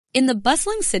In the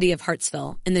bustling city of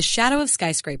Hartsville, in the shadow of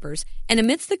skyscrapers and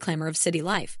amidst the clamor of city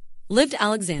life, lived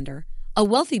Alexander, a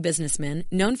wealthy businessman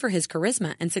known for his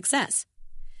charisma and success.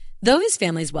 Though his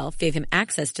family's wealth gave him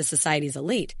access to society's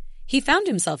elite, he found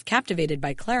himself captivated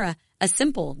by Clara, a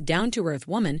simple, down-to-earth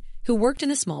woman who worked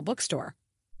in a small bookstore.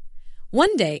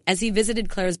 One day, as he visited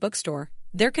Clara's bookstore,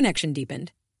 their connection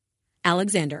deepened.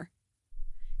 Alexander: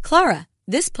 Clara,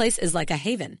 this place is like a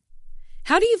haven.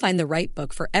 How do you find the right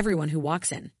book for everyone who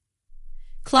walks in?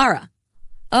 Clara: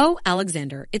 Oh,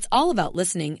 Alexander, it's all about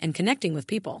listening and connecting with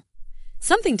people.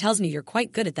 Something tells me you're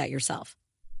quite good at that yourself.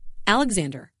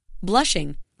 Alexander,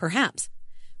 blushing, perhaps,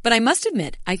 but I must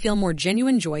admit I feel more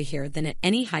genuine joy here than at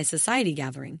any high society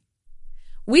gathering.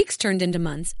 Weeks turned into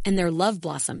months, and their love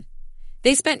blossomed.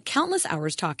 They spent countless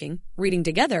hours talking, reading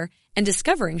together, and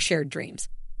discovering shared dreams.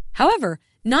 However,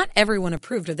 not everyone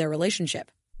approved of their relationship.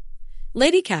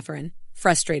 Lady Catherine,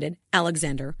 frustrated: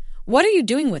 Alexander, what are you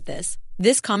doing with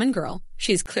this common girl?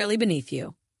 She's clearly beneath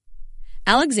you.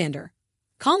 Alexander,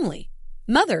 calmly: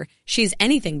 Mother, she's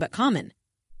anything but common.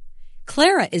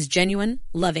 Clara is genuine,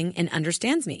 loving, and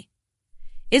understands me.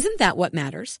 Isn't that what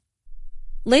matters?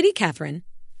 Lady Catherine,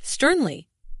 sternly: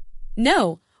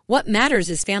 No, what matters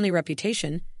is family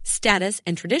reputation, status,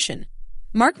 and tradition.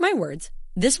 Mark my words,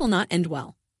 this will not end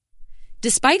well.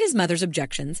 Despite his mother's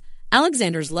objections,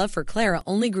 Alexander's love for Clara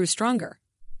only grew stronger.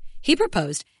 He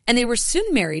proposed, and they were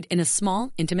soon married in a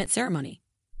small, intimate ceremony.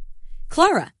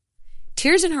 Clara,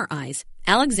 tears in her eyes: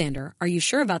 Alexander, are you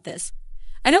sure about this?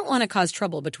 I don't want to cause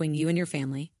trouble between you and your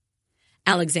family.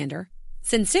 Alexander,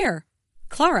 sincere: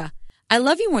 Clara, I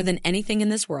love you more than anything in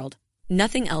this world.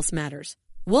 Nothing else matters.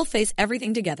 We'll face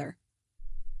everything together.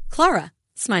 Clara,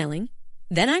 smiling: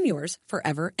 Then I'm yours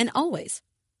forever and always.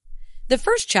 The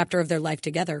first chapter of their life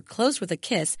together closed with a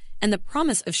kiss and the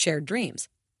promise of shared dreams.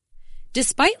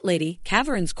 Despite Lady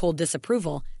Catherine's cold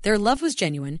disapproval, their love was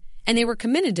genuine, and they were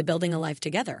committed to building a life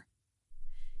together.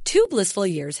 2 blissful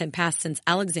years had passed since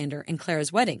Alexander and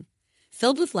Clara's wedding,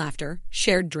 filled with laughter,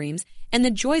 shared dreams, and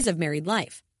the joys of married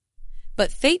life.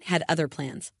 But fate had other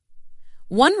plans.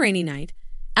 One rainy night,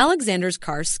 Alexander's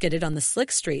car skidded on the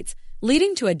slick streets,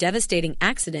 leading to a devastating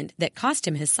accident that cost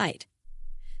him his sight.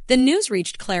 The news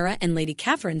reached Clara and Lady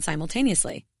Catherine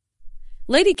simultaneously.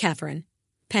 Lady Catherine,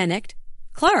 panicked: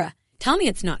 Clara, tell me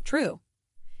it's not true.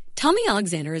 Tell me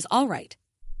Alexander is all right.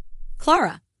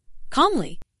 Clara,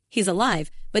 calmly: He's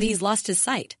alive, but he's lost his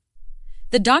sight.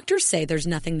 The doctors say there's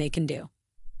nothing they can do.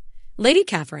 Lady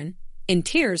Catherine, in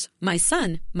tears: My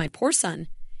son, my poor son,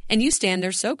 and you stand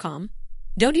there so calm.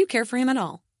 Don't you care for him at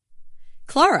all?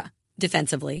 Clara,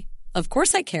 defensively: Of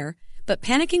course I care, but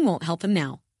panicking won't help him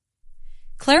now.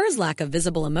 Clara's lack of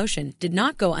visible emotion did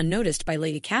not go unnoticed by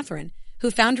Lady Catherine,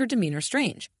 who found her demeanor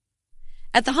strange.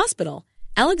 At the hospital,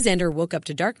 Alexander woke up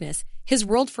to darkness, his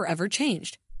world forever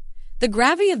changed. The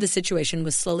gravity of the situation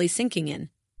was slowly sinking in.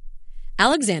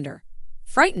 Alexander,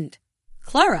 frightened: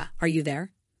 Clara, are you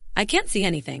there? I can't see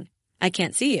anything. I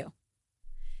can't see you.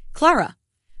 Clara,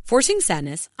 forcing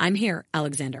sadness: I'm here,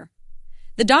 Alexander.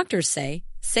 The doctors say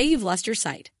you've lost your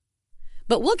sight.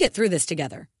 But we'll get through this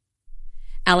together.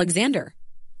 Alexander,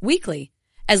 weakly: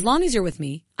 As long as you're with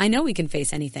me, I know we can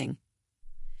face anything.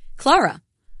 Clara,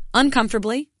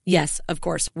 uncomfortably: Yes, of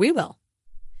course, we will.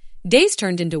 Days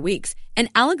turned into weeks, and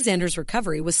Alexander's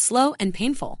recovery was slow and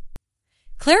painful.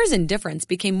 Clara's indifference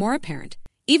became more apparent,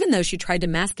 even though she tried to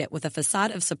mask it with a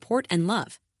facade of support and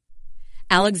love.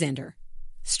 Alexander,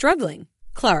 struggling: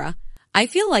 Clara, I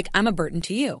feel like I'm a burden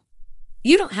to you.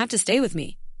 You don't have to stay with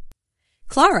me.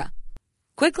 Clara,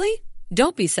 quickly: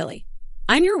 Don't be silly.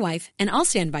 I'm your wife, and I'll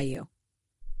stand by you.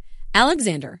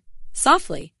 Alexander,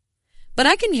 softly: But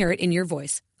I can hear it in your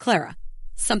voice, Clara.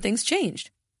 Something's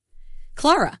changed.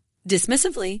 Clara,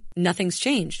 dismissively: Nothing's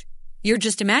changed. You're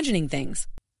just imagining things.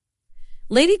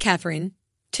 Lady Catherine,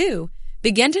 too,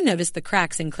 began to notice the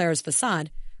cracks in Clara's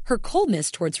facade, her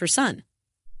coldness towards her son.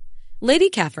 Lady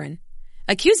Catherine,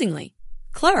 accusingly: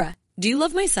 Clara, do you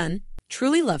love my son?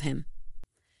 Truly love him?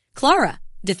 Clara,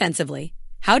 defensively: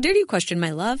 How dare you question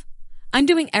my love? I'm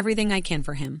doing everything I can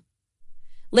for him.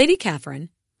 Lady Catherine,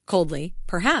 coldly: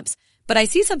 Perhaps, but I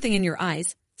see something in your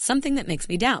eyes, something that makes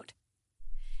me doubt.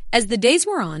 As the days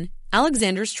wore on,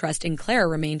 Alexander's trust in Clara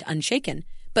remained unshaken,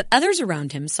 but others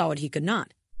around him saw what he could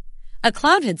not. A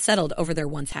cloud had settled over their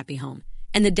once happy home,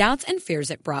 and the doubts and fears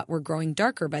it brought were growing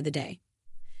darker by the day.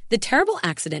 The terrible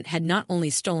accident had not only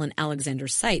stolen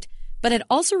Alexander's sight, but had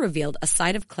also revealed a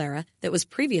side of Clara that was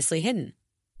previously hidden.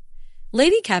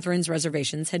 Lady Catherine's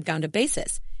reservations had found a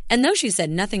basis, and though she said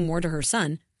nothing more to her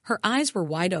son, her eyes were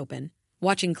wide open,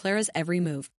 watching Clara's every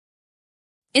move.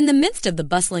 In the midst of the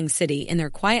bustling city in their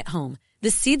quiet home,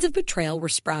 The seeds of betrayal were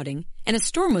sprouting, and a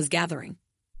storm was gathering.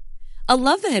 A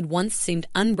love that had once seemed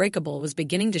unbreakable was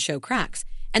beginning to show cracks,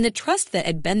 and the trust that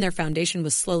had been their foundation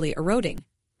was slowly eroding.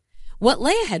 What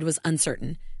lay ahead was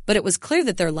uncertain, but it was clear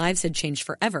that their lives had changed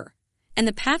forever, and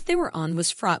the path they were on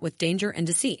was fraught with danger and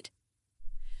deceit.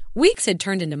 Weeks had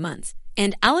turned into months,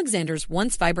 and Alexander's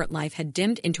once vibrant life had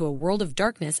dimmed into a world of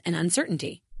darkness and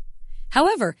uncertainty.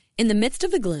 However, in the midst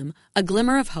of the gloom, a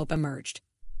glimmer of hope emerged.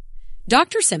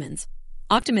 Dr. Simmons,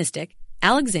 optimistic,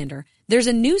 Alexander, there's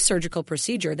a new surgical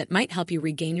procedure that might help you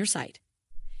regain your sight.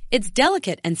 It's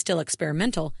delicate and still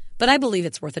experimental, but I believe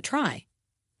it's worth a try.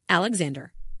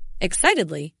 Alexander,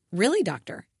 excitedly, really,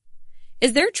 doctor?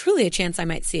 Is there truly a chance I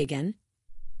might see again?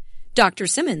 Dr.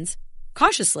 Simmons,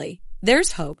 cautiously,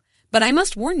 there's hope, but I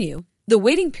must warn you, the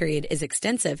waiting period is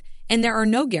extensive and there are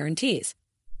no guarantees.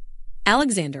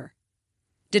 Alexander,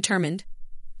 determined,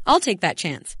 I'll take that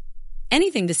chance.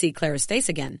 Anything to see Clara's face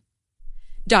again.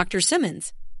 Dr.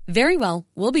 Simmons, very well,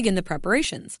 we'll begin the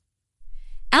preparations.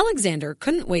 Alexander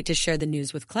couldn't wait to share the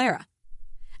news with Clara.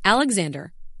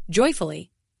 Alexander, joyfully,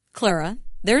 Clara,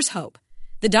 there's hope.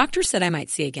 The doctor said I might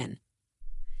see again.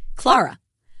 Clara,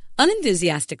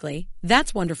 unenthusiastically,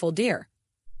 that's wonderful, dear.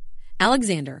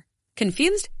 Alexander,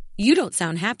 confused, you don't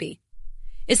sound happy.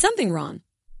 Is something wrong?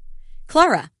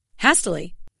 Clara,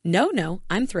 hastily, no,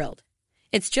 I'm thrilled.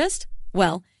 It's just,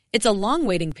 well, it's a long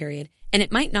waiting period, and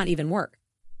it might not even work.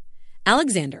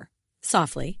 Alexander,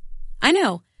 softly, I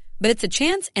know, but it's a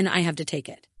chance and I have to take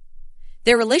it.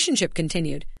 Their relationship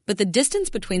continued, but the distance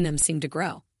between them seemed to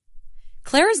grow.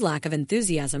 Clara's lack of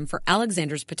enthusiasm for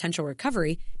Alexander's potential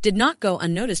recovery did not go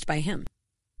unnoticed by him.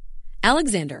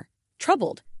 Alexander,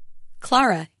 troubled,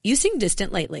 Clara, you seem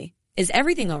distant lately. Is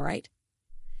everything all right?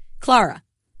 Clara,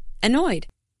 annoyed,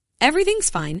 everything's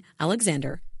fine,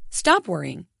 Alexander. Stop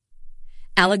worrying.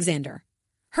 Alexander,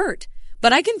 hurt,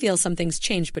 but I can feel something's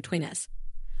changed between us.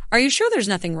 Are you sure there's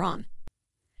nothing wrong?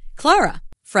 Clara,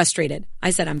 frustrated, I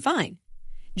said I'm fine.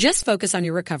 Just focus on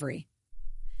your recovery.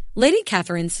 Lady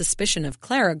Catherine's suspicion of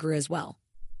Clara grew as well.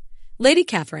 Lady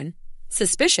Catherine,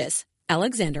 suspicious,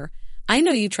 Alexander, I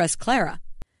know you trust Clara,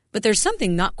 but there's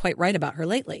something not quite right about her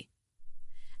lately.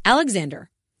 Alexander,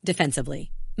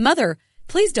 defensively, Mother,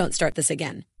 please don't start this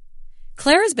again.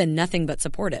 Clara's been nothing but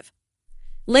supportive.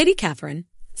 Lady Catherine,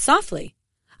 softly,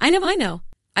 I know.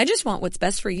 I just want what's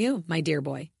best for you, my dear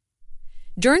boy.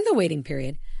 During the waiting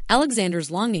period,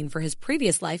 Alexander's longing for his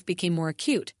previous life became more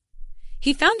acute.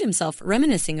 He found himself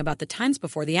reminiscing about the times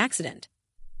before the accident.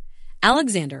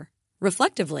 Alexander,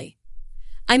 reflectively,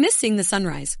 I miss seeing the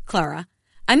sunrise, Clara.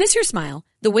 I miss your smile,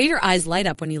 the way your eyes light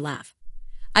up when you laugh.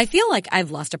 I feel like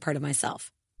I've lost a part of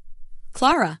myself.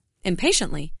 Clara,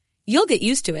 impatiently, you'll get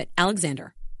used to it,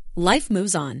 Alexander. Life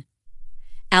moves on.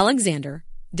 Alexander,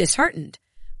 disheartened,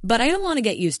 but I don't want to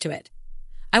get used to it.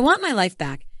 I want my life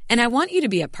back, and I want you to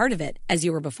be a part of it as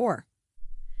you were before.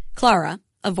 Clara,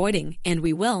 avoiding, and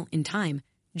we will, in time,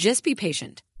 just be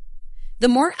patient. The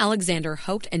more Alexander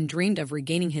hoped and dreamed of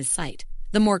regaining his sight,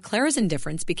 the more Clara's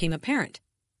indifference became apparent.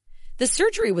 The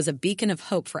surgery was a beacon of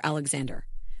hope for Alexander,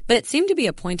 but it seemed to be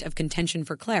a point of contention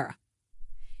for Clara.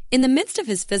 In the midst of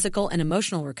his physical and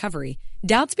emotional recovery,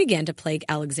 doubts began to plague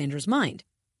Alexander's mind.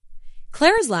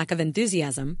 Clara's lack of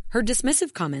enthusiasm, her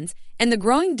dismissive comments, and the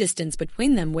growing distance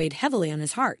between them weighed heavily on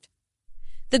his heart.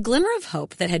 The glimmer of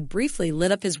hope that had briefly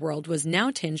lit up his world was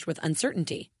now tinged with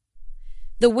uncertainty.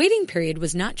 The waiting period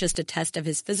was not just a test of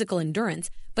his physical endurance,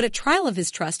 but a trial of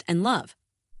his trust and love.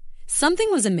 Something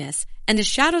was amiss, and the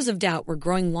shadows of doubt were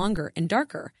growing longer and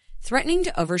darker, threatening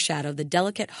to overshadow the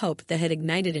delicate hope that had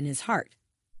ignited in his heart.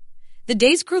 The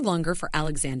days grew longer for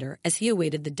Alexander as he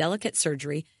awaited the delicate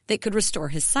surgery that could restore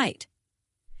his sight.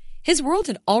 His world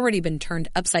had already been turned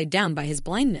upside down by his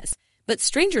blindness, but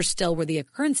stranger still were the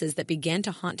occurrences that began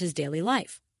to haunt his daily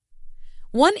life.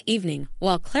 One evening,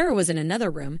 while Clara was in another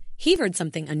room, he heard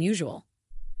something unusual.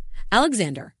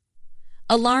 Alexander,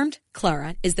 alarmed,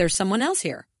 Clara, is there someone else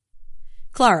here?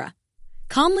 Clara,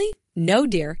 calmly, no,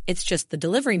 dear, it's just the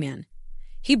delivery man.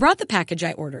 He brought the package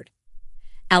I ordered.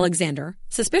 Alexander,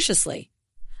 suspiciously,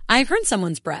 I heard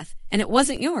someone's breath, and it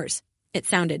wasn't yours. It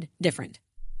sounded different.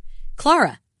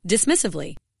 Clara,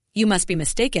 dismissively, you must be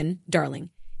mistaken, darling.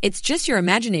 It's just your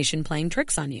imagination playing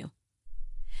tricks on you.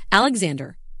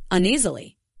 Alexander,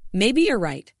 uneasily, maybe you're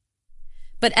right.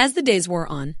 But as the days wore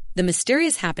on, the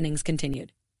mysterious happenings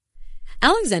continued.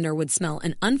 Alexander would smell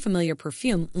an unfamiliar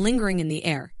perfume lingering in the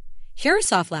air, hear a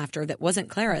soft laughter that wasn't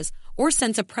Clara's, or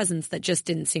sense a presence that just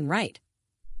didn't seem right.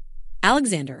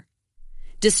 Alexander,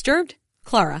 disturbed,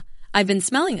 Clara, I've been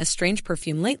smelling a strange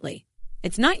perfume lately.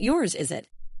 It's not yours, is it?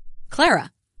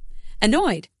 Clara,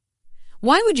 annoyed,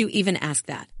 why would you even ask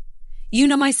that? You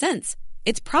know my sense.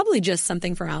 It's probably just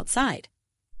something from outside.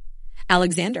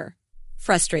 Alexander,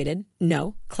 frustrated,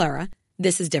 no, Clara,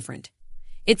 this is different.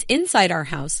 It's inside our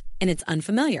house and it's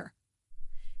unfamiliar.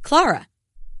 Clara,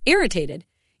 irritated,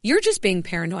 you're just being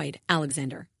paranoid,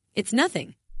 Alexander. It's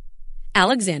nothing.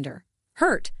 Alexander,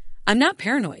 hurt, I'm not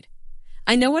paranoid.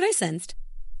 I know what I sensed.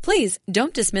 Please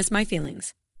don't dismiss my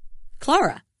feelings.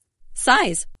 Clara,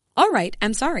 sighs, all right,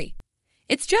 I'm sorry.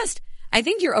 It's just, I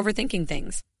think you're overthinking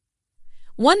things.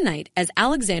 One night, as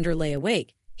Alexander lay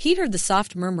awake, he heard the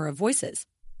soft murmur of voices.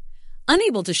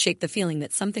 Unable to shake the feeling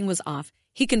that something was off,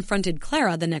 he confronted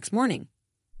Clara the next morning.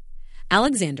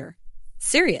 Alexander,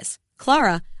 serious,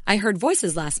 Clara, I heard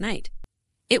voices last night.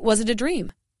 It wasn't a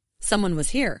dream. Someone was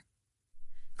here.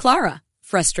 Clara,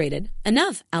 frustrated,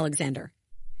 enough, Alexander.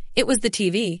 It was the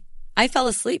TV. I fell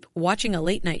asleep watching a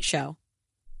late-night show.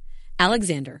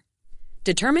 Alexander,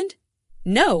 determined?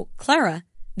 No, Clara,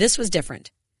 this was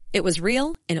different. It was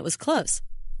real and it was close.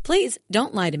 Please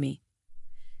don't lie to me.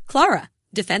 Clara,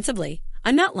 defensively,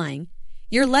 I'm not lying.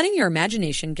 You're letting your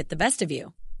imagination get the best of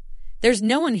you. There's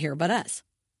no one here but us.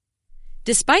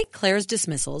 Despite Clara's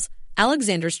dismissals,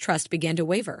 Alexander's trust began to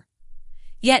waver.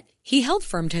 Yet he held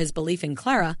firm to his belief in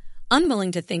Clara,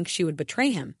 unwilling to think she would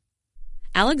betray him.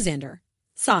 Alexander,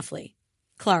 softly,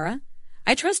 Clara,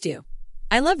 I trust you.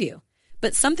 I love you,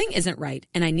 but something isn't right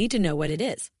and I need to know what it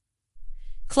is.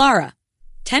 Clara,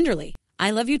 tenderly,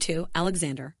 I love you too,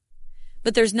 Alexander.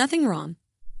 But there's nothing wrong.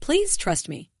 Please trust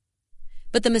me.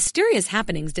 But the mysterious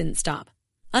happenings didn't stop.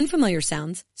 Unfamiliar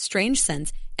sounds, strange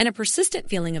scents, and a persistent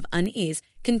feeling of unease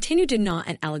continued to gnaw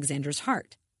at Alexander's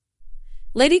heart.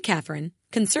 Lady Catherine,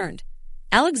 concerned,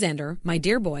 Alexander, my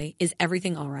dear boy, is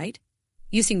everything all right?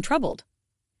 You seem troubled.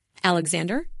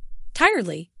 Alexander,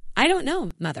 tiredly, I don't know,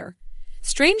 Mother.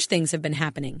 Strange things have been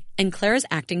happening, and Clara's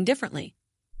acting differently.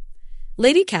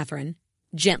 Lady Catherine,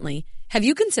 gently, have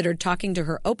you considered talking to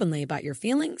her openly about your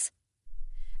feelings?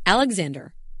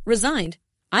 Alexander, resigned,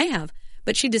 I have,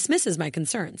 but she dismisses my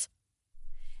concerns.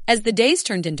 As the days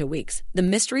turned into weeks, the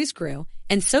mysteries grew,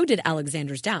 and so did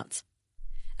Alexander's doubts.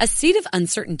 A seed of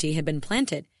uncertainty had been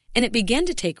planted, and it began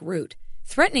to take root,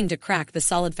 threatening to crack the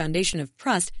solid foundation of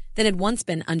trust that had once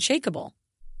been unshakable.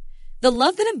 The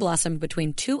love that had blossomed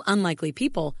between two unlikely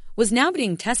people was now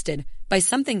being tested by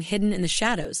something hidden in the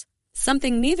shadows,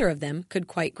 something neither of them could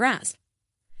quite grasp.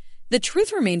 The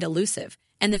truth remained elusive,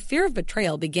 and the fear of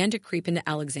betrayal began to creep into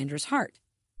Alexander's heart.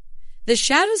 The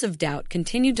shadows of doubt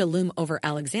continued to loom over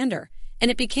Alexander, and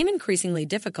it became increasingly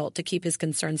difficult to keep his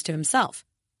concerns to himself.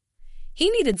 He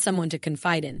needed someone to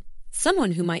confide in,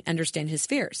 someone who might understand his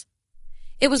fears.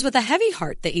 It was with a heavy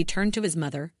heart that he turned to his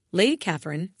mother, Lady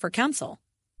Catherine, for counsel.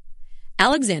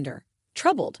 Alexander,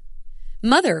 troubled.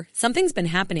 Mother, something's been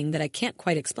happening that I can't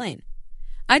quite explain.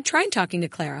 I've tried talking to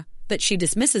Clara, but she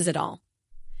dismisses it all.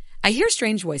 I hear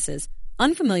strange voices,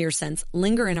 unfamiliar scents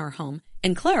linger in our home,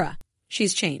 and Clara,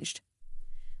 she's changed.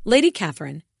 Lady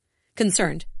Catherine,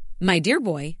 concerned, my dear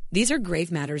boy, these are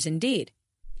grave matters indeed.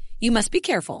 You must be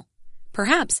careful.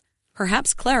 Perhaps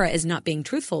Clara is not being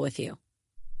truthful with you.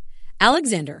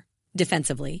 Alexander,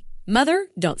 defensively, Mother,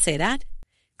 don't say that.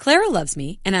 Clara loves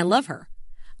me, and I love her.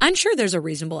 I'm sure there's a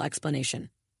reasonable explanation.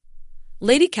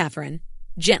 Lady Catherine,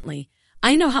 gently,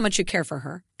 I know how much you care for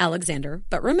her, Alexander,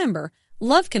 but remember,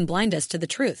 love can blind us to the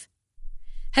truth.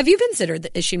 Have you considered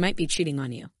that she might be cheating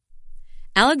on you?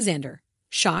 Alexander,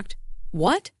 shocked,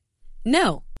 what?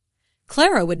 No.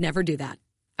 Clara would never do that.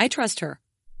 I trust her.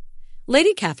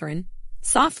 Lady Catherine,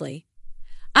 softly,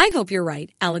 I hope you're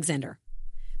right, Alexander.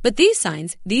 But these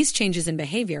signs, these changes in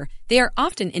behavior, they are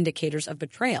often indicators of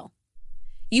betrayal.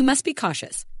 You must be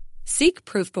cautious. Seek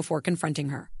proof before confronting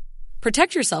her.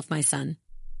 Protect yourself, my son.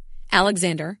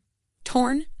 Alexander,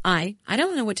 torn, I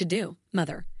don't know what to do,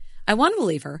 Mother. I want to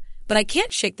believe her, but I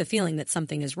can't shake the feeling that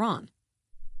something is wrong.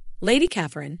 Lady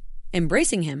Catherine,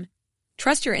 embracing him,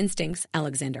 trust your instincts,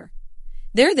 Alexander.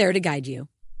 They're there to guide you.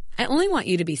 I only want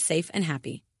you to be safe and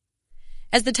happy.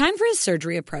 As the time for his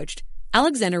surgery approached,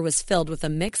 Alexander was filled with a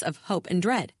mix of hope and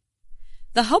dread.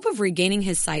 The hope of regaining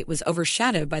his sight was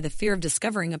overshadowed by the fear of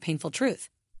discovering a painful truth.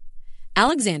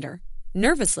 Alexander,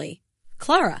 nervously,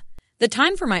 Clara, the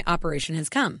time for my operation has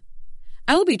come.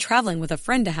 I will be traveling with a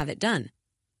friend to have it done.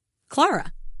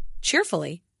 Clara,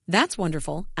 cheerfully, that's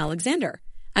wonderful, Alexander.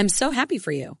 I'm so happy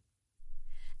for you.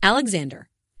 Alexander,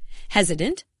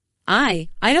 hesitant, I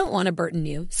don't want to burden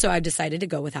you, so I've decided to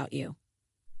go without you.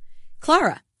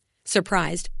 Clara,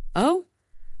 surprised, oh,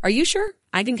 are you sure?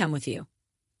 I can come with you.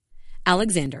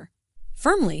 Alexander,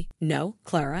 firmly, no,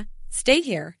 Clara, stay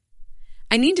here.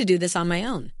 I need to do this on my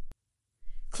own.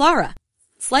 Clara,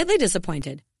 slightly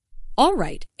disappointed, all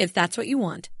right, if that's what you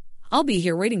want. I'll be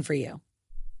here waiting for you.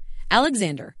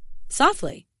 Alexander,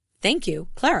 softly. Thank you,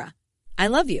 Clara. I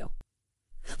love you.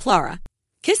 Clara,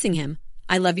 kissing him.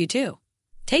 I love you too.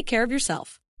 Take care of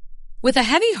yourself. With a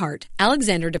heavy heart,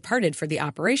 Alexander departed for the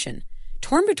operation,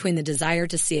 torn between the desire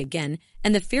to see again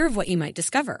and the fear of what he might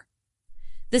discover.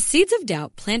 The seeds of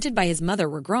doubt planted by his mother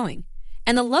were growing,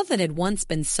 and the love that had once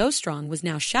been so strong was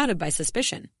now shadowed by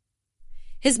suspicion.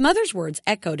 His mother's words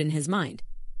echoed in his mind.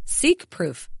 Seek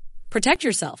proof. Protect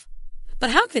yourself. But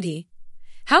how could he?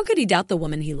 How could he doubt the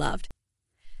woman he loved?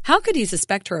 How could he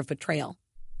suspect her of betrayal?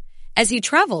 As he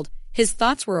traveled, his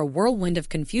thoughts were a whirlwind of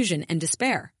confusion and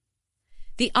despair.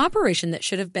 The operation that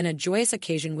should have been a joyous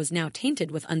occasion was now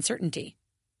tainted with uncertainty.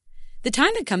 The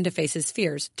time had come to face his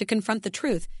fears, to confront the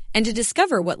truth, and to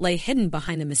discover what lay hidden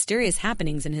behind the mysterious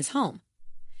happenings in his home.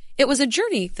 It was a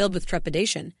journey filled with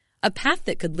trepidation, a path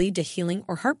that could lead to healing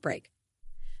or heartbreak.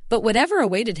 But whatever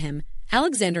awaited him,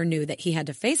 Alexander knew that he had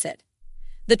to face it.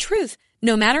 The truth,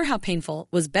 no matter how painful,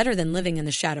 was better than living in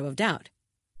the shadow of doubt.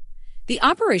 The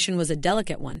operation was a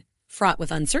delicate one, fraught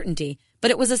with uncertainty,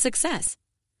 but it was a success.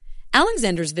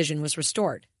 Alexander's vision was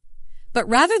restored. But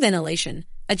rather than elation,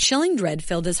 a chilling dread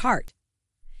filled his heart.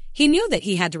 He knew that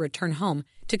he had to return home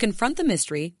to confront the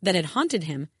mystery that had haunted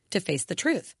him, to face the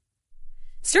truth.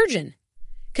 Surgeon,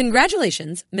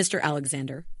 congratulations, Mr.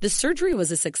 Alexander. The surgery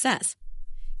was a success.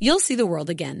 You'll see the world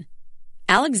again.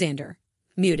 Alexander,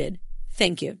 muted.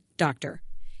 Thank you, doctor.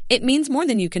 It means more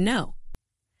than you can know.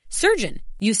 Surgeon,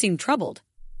 you seem troubled.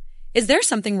 Is there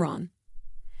something wrong?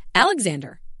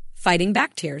 Alexander, fighting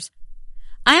back tears.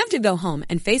 I have to go home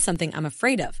and face something I'm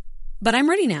afraid of, but I'm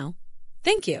ready now.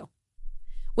 Thank you.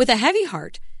 With a heavy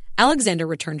heart, Alexander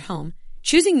returned home,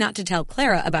 choosing not to tell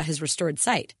Clara about his restored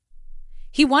sight.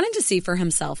 He wanted to see for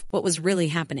himself what was really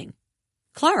happening.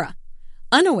 Clara,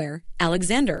 unaware,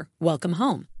 Alexander, welcome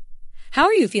home. How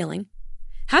are you feeling?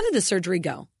 How did the surgery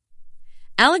go?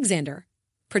 Alexander,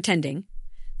 pretending.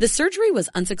 The surgery was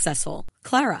unsuccessful.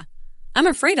 Clara, I'm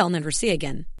afraid I'll never see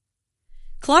again.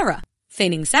 Clara,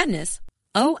 feigning sadness.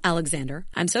 Oh, Alexander,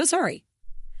 I'm so sorry.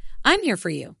 I'm here for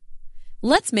you.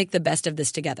 Let's make the best of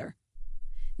this together.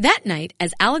 That night,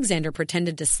 as Alexander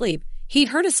pretended to sleep, he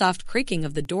heard a soft creaking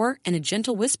of the door and a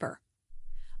gentle whisper.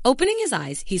 Opening his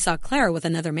eyes, he saw Clara with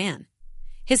another man.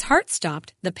 His heart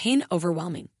stopped, the pain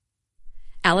overwhelming.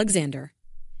 Alexander,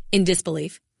 in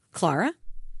disbelief. Clara?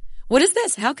 What is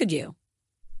this? How could you?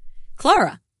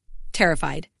 Clara,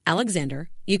 terrified. Alexander,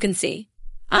 you can see.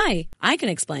 I can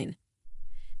explain.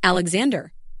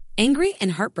 Alexander, angry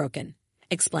and heartbroken.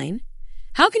 Explain?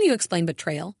 How can you explain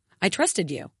betrayal? I trusted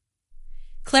you.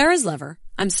 Clara's lover,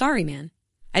 I'm sorry, man.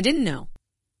 I didn't know.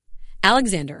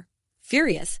 Alexander,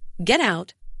 furious. Get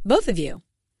out, both of you.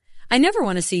 I never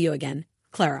want to see you again.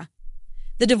 Clara.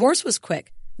 The divorce was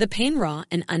quick, the pain raw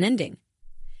and unending.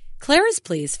 Clara's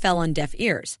pleas fell on deaf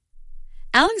ears.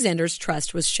 Alexander's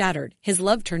trust was shattered, his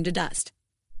love turned to dust.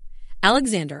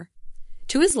 Alexander,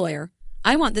 to his lawyer,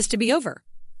 I want this to be over.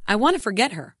 I want to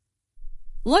forget her.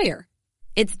 Lawyer,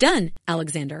 it's done,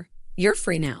 Alexander. You're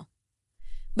free now.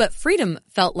 But freedom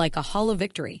felt like a hollow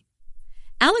victory.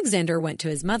 Alexander went to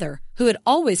his mother, who had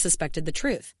always suspected the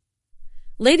truth.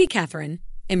 Lady Catherine,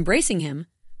 embracing him,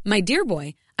 my dear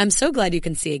boy, I'm so glad you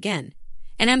can see again.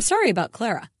 And I'm sorry about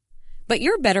Clara, but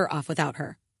you're better off without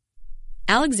her.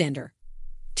 Alexander,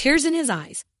 tears in his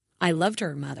eyes. I loved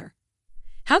her, mother.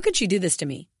 How could she do this to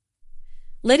me?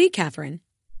 Lady Catherine,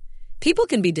 people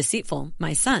can be deceitful,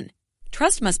 my son.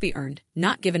 Trust must be earned,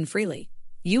 not given freely.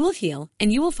 You will heal,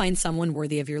 and you will find someone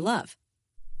worthy of your love.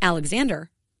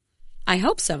 Alexander, I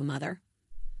hope so, mother.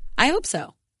 I hope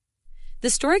so.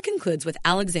 The story concludes with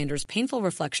Alexander's painful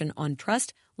reflection on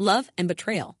trust, love, and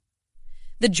betrayal.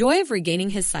 The joy of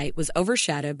regaining his sight was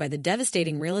overshadowed by the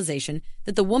devastating realization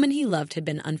that the woman he loved had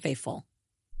been unfaithful.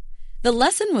 The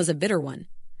lesson was a bitter one.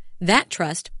 That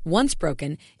trust, once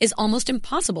broken, is almost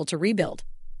impossible to rebuild.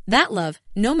 That love,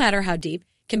 no matter how deep,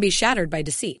 can be shattered by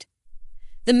deceit.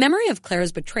 The memory of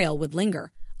Clara's betrayal would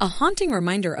linger, a haunting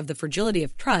reminder of the fragility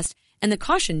of trust and the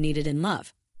caution needed in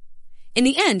love. In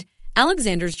the end,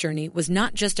 Alexander's journey was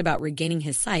not just about regaining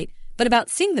his sight, but about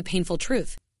seeing the painful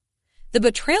truth. The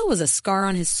betrayal was a scar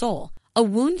on his soul, a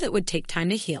wound that would take time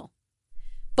to heal.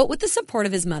 But with the support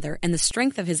of his mother and the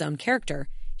strength of his own character,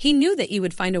 he knew that he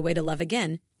would find a way to love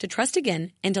again, to trust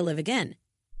again, and to live again.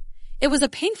 It was a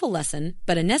painful lesson,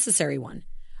 but a necessary one,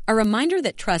 a reminder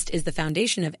that trust is the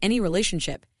foundation of any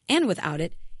relationship, and without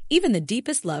it, even the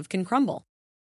deepest love can crumble.